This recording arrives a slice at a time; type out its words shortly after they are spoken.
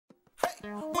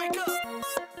Wake up!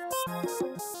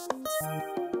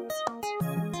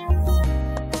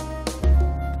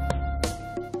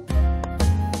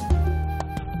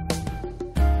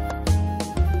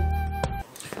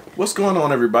 What's going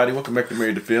on, everybody? Welcome back to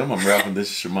Married to Film. I'm Ralph and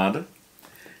this is Shamanda.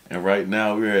 And right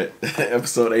now we're at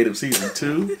episode 8 of season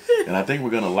 2. And I think we're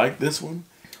going to like this one.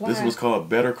 Why? This was called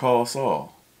Better Call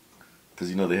Saul. Because,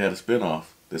 you know, they had a spinoff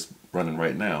that's running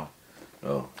right now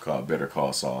called Better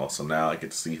Call Saul. So now I get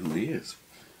to see who he is.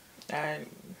 Yeah,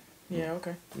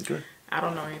 okay. Okay. I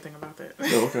don't know anything about that.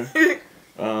 Oh,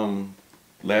 okay.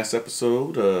 Last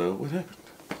episode, what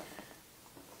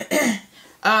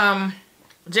happened?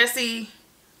 Jesse,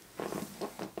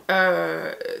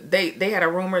 they had a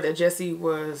rumor that Jesse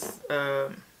was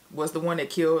the one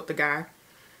that killed the guy,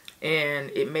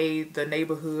 and it made the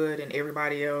neighborhood and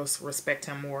everybody else respect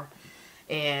him more.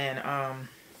 And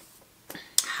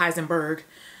Heisenberg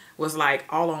was like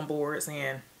all on board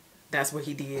saying that's what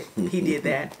he did. He did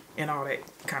that and all that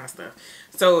kind of stuff.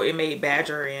 So it made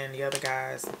Badger and the other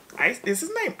guys. Is his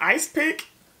name Ice Pick?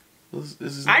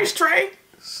 Ice Tray?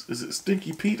 Is it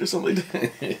Stinky Pete or something like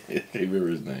that? I can't remember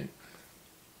his name.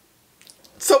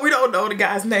 So we don't know the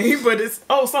guy's name, but it's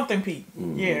something Pete.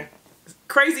 Mm-hmm. Yeah,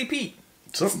 Crazy Pete.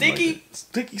 Something Stinky,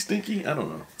 like Stinky. I don't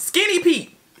know. Skinny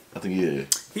Pete. I think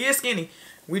he is skinny.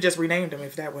 We just renamed him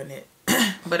if that wasn't it.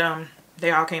 But they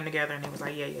all came together and he was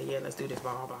like, yeah, let's do this,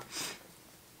 blah blah blah.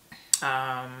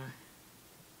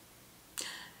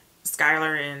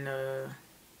 Skylar and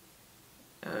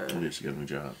yeah, she got a new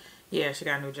job. Yeah, she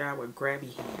got a new job with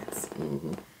grabby hands.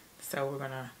 Mm-hmm. So we're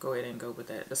gonna go ahead and go with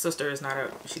that. The sister is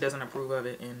she doesn't approve of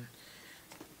it, and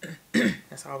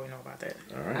that's all we know about that.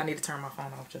 All right. I need to turn my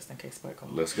phone off just in case Spike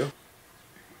calls. Let's go.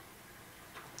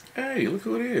 Hey, look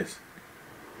who it is.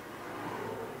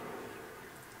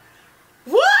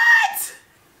 What?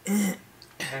 Hey,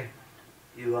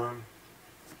 you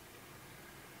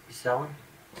selling?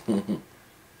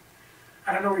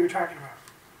 I don't know what you're talking about.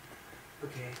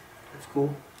 Okay, that's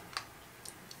cool.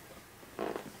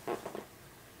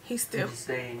 He's still. I'm just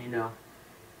saying, you know,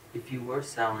 if you were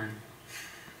selling,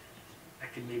 I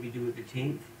could maybe do a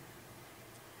 15th.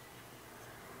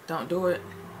 Don't do it.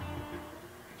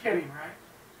 You're kidding, right?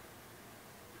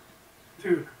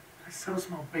 Dude, I so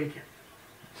smell bacon.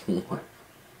 What?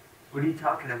 What are you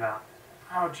talking about?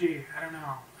 Oh, gee, I don't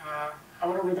know. I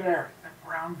went over there. That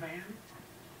brown van.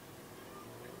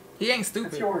 He ain't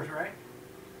stupid. That's yours, right?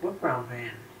 What brown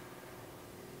van?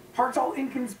 Part's all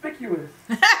inconspicuous.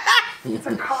 It's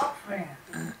a cop van.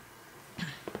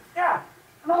 Yeah,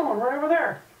 another one right over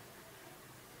there.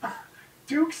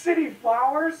 Duke City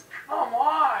Flowers? Come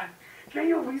on. Can't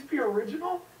you at least be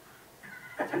original?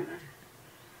 Dude,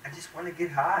 I just want to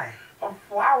get high. A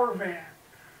flower van.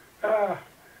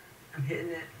 I'm hitting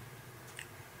it.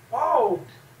 Whoa.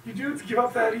 You dudes give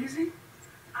up that easy?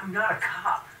 I'm not a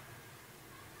cop.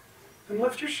 Then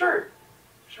lift your shirt.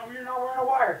 Show me you're not wearing a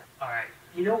wire. Alright,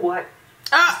 you know what?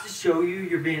 Just to show you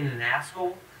you're being an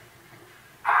asshole.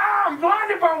 Ah, I'm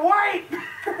blinded by white!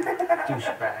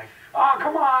 Douchebag. Oh,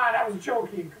 come on. I was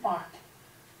joking. Come on.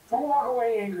 Don't walk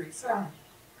away angry. Sit down.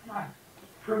 Come on.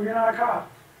 Prove you're not a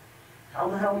cop. How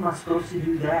the hell am I supposed to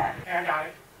do that? Yeah, I got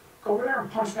it. Go over there and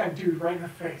punch that dude right in the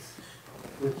face.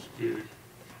 Which dude?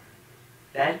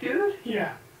 That dude?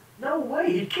 Yeah. No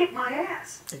way, he kicked my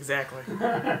ass. Exactly.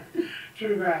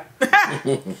 True that.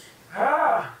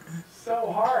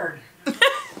 So hard.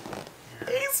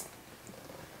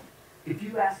 If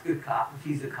you ask a cop if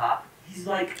he's a cop, he's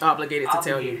like Obligated to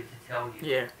tell you.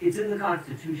 Yeah. It's in the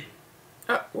Constitution.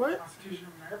 What? Constitution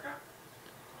of America?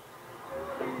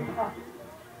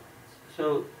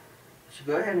 So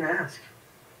go ahead and ask.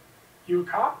 You a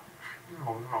cop?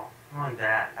 No, not like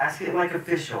that. Ask it like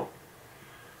official.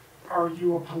 Are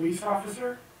you a police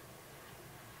officer?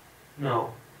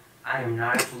 No, I am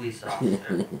not a police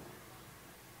officer.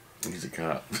 He's a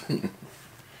cop.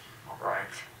 All right.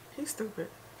 He's stupid.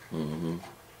 Mm-hmm.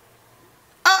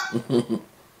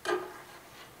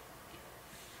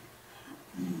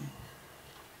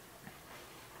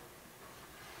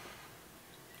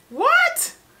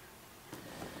 What?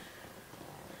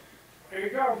 There you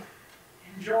go.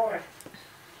 Enjoy.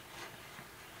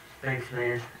 Thanks,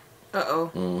 man.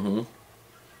 Uh-oh. Mm-hmm.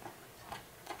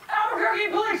 Albuquerque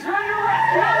police, on your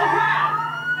right. Get on the ground.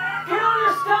 Get on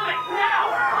your stomach now.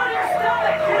 On your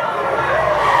stomach.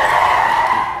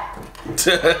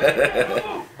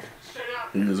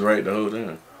 He was right the whole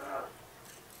time.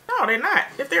 No, they're not.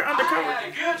 If they're undercover. I had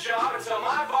a good job until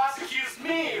my boss accused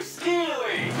me of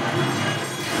stealing.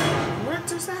 What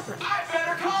just happened? I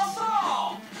better call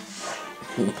Saul.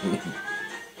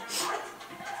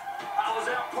 I was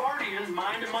out partying,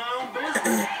 minding my own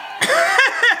business.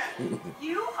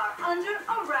 You are under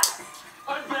arrest.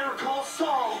 I'd better call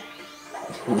Saul.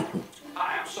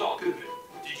 Hi, I'm Saul Goodman.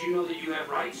 Did you know that you have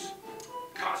rights?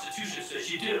 Constitution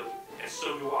says you do, and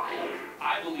so do I.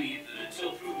 I believe that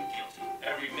until proven guilty,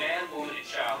 every man, woman, and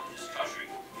child in this country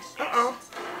is innocent.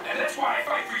 And that's why I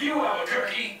fight for you,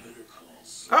 Albuquerque.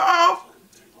 Uh-oh.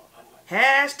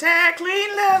 Hashtag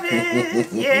clean loving.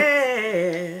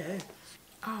 Yeah.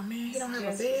 Oh, man, he don't have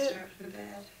a bed.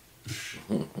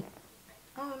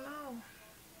 Oh, no.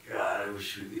 God, I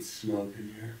wish we could smoke in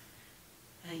here.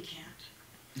 No, you can't.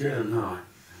 Yeah, no, I know.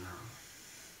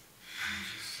 I'm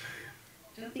just saying.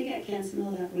 Don't think I can't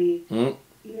smell that weed. Mm.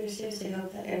 You better seriously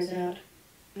hope that airs out.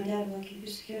 My dad will keep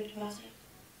your security deposit.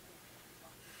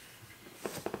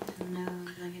 No,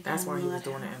 That's why he was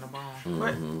doing it in the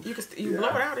bone. But you blow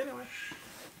it out anyway.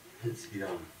 It's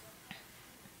ever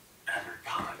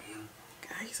caught you?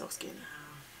 God, he's so skinny.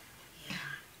 Yeah.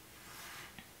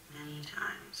 Many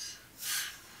times.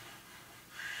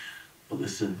 Well,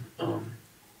 listen,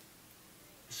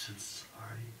 since I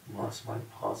already lost my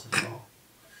deposit and all,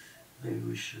 maybe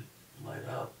we should light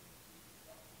up.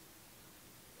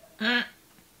 No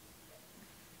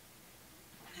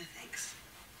thanks.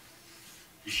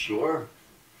 You sure?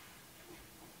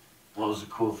 Well, is it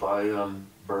cool if I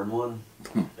burn one?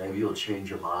 Maybe you'll change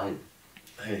your mind.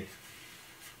 Hey,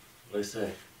 what'd I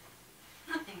say?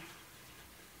 Nothing.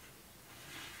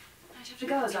 I just have to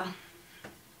go, is all.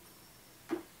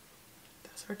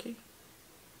 That's her key.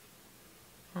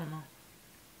 I don't know.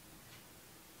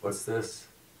 What's this?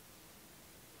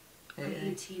 An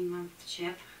 18-month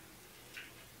chip.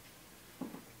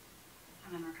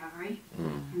 I'm in recovery.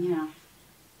 And, you know,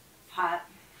 pot.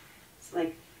 It's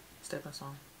like Stepping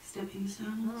stone. stepping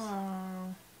stones.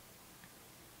 Oh.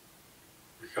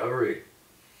 Recovery.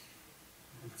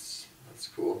 That's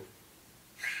cool.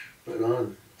 Right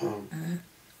on.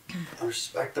 I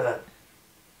respect that.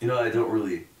 You know, I don't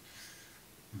really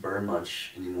burn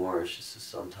much anymore. It's just a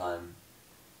sometime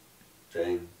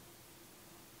thing.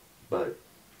 But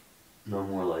no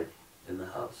more like in the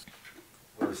house.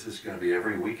 What is this going to be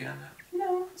every weekend?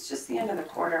 No, it's just the end of the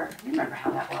quarter. You remember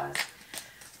how that was.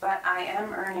 But I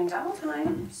am earning double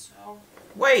time, so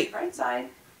Wait. bright side.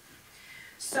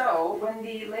 So when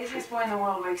the laziest boy in the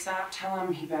world wakes up, tell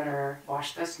him he better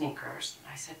wash the sneakers.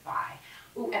 And I said bye.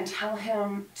 Ooh, and tell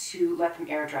him to let them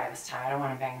air dry this time. I don't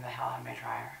want to bang the hell out of my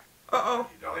dryer. Uh-oh.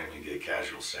 You don't even get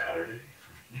casual Saturday.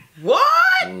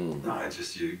 What? No, I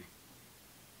just you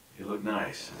look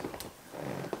nice.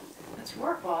 Let's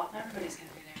work, Walt. Everybody's gonna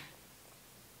be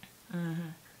there. Mm-hmm.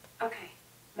 Okay,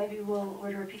 maybe we'll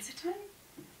order a pizza time?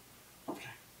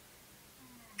 Okay.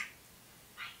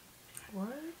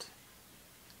 What?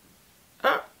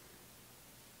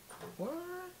 What?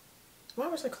 Why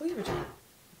was the cleavage out?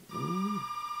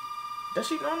 Does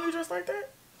she normally dress like that?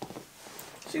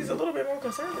 She's a little bit more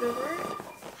conservative, right?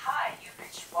 Hi, you've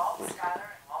reached Walt, Skylar,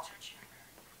 and Walter Jr.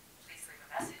 Please leave a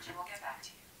message and we'll get back to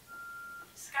you.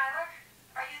 Skylar,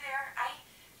 are you there? I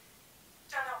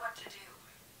don't know what to do.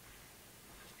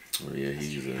 Oh yeah, Mr.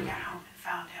 he's Reed got home and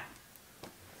found him.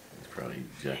 probably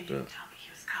They jacked didn't up. tell me he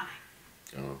was coming.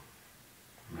 Oh.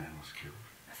 Man was killed.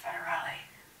 The federale,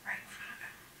 right in front of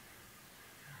him.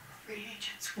 3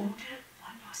 agents wounded,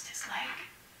 one lost his leg.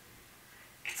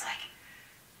 It's like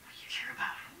you hear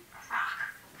about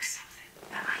Iraq or something.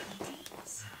 The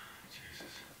IEDs.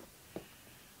 Jesus.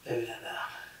 Maybe that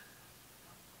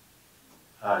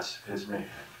it's me.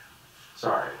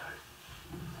 Sorry.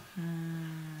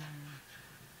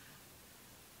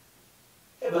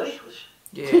 Hey, buddy.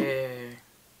 Yeah.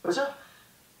 What's up?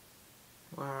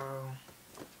 Wow.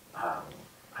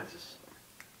 I just.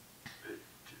 Do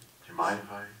you mind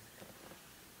if I?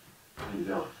 What are you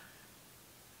doing?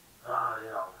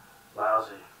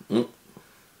 Lousy. Mm.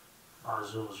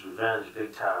 Montezuma's revenge,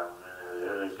 big time.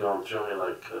 Everything's going through me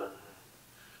like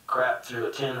crap through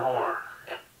a tin horn.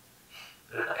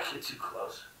 I get too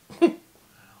close.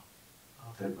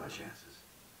 I'll take my chances.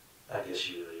 I guess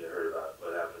you heard about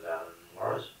what happened down in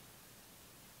Juarez.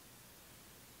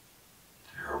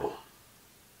 Terrible.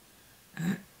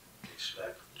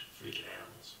 Expect freaking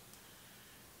animals.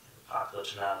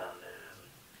 Apocalypse now down there.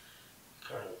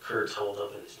 Colonel Kurt's holed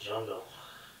up in this jungle.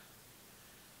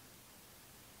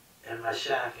 And my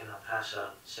shack in El Paso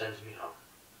sends me home.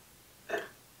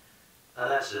 Now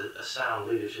that's a sound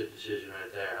leadership decision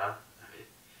right there, huh?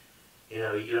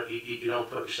 I mean, you don't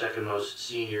put your second most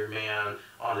senior man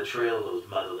on the trail of those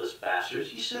motherless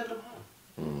bastards. You send them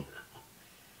home.